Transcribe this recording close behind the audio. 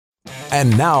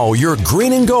And now your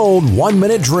Green and Gold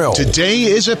 1-minute drill. Today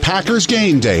is a Packers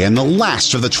game day and the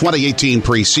last of the 2018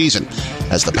 preseason.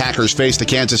 As the Packers face the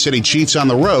Kansas City Chiefs on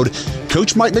the road,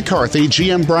 Coach Mike McCarthy,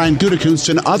 GM Brian Gutekunst,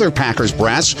 and other Packers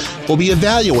brass will be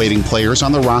evaluating players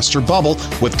on the roster bubble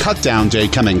with cutdown day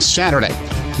coming Saturday.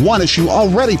 One issue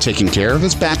already taken care of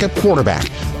is backup quarterback,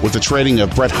 with the trading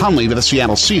of Brett Hundley to the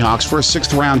Seattle Seahawks for a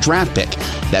 6th-round draft pick.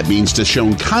 That means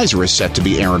Deshaun Kaiser is set to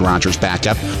be Aaron Rodgers'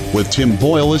 backup, with Tim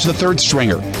Boyle as the 3rd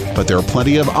stringer. But there are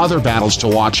plenty of other battles to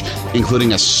watch,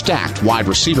 including a stacked wide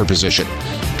receiver position.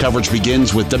 Coverage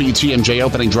begins with WTMJ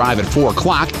opening drive at 4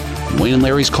 o'clock. Wayne and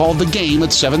Larry's called the game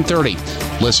at 7:30.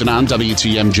 Listen on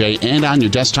WTMJ and on your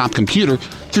desktop computer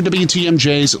through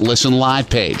WTMJ's Listen Live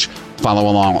page.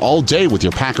 Follow along all day with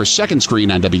your Packers Second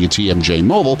Screen on WTMJ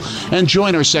Mobile and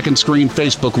join our Second Screen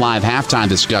Facebook Live halftime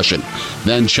discussion.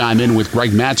 Then chime in with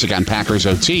Greg Matzik on Packers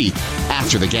OT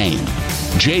after the game.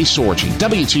 Jay Sorgi,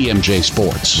 WTMJ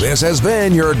Sports. This has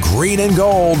been your Green and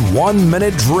Gold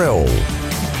 1-minute drill.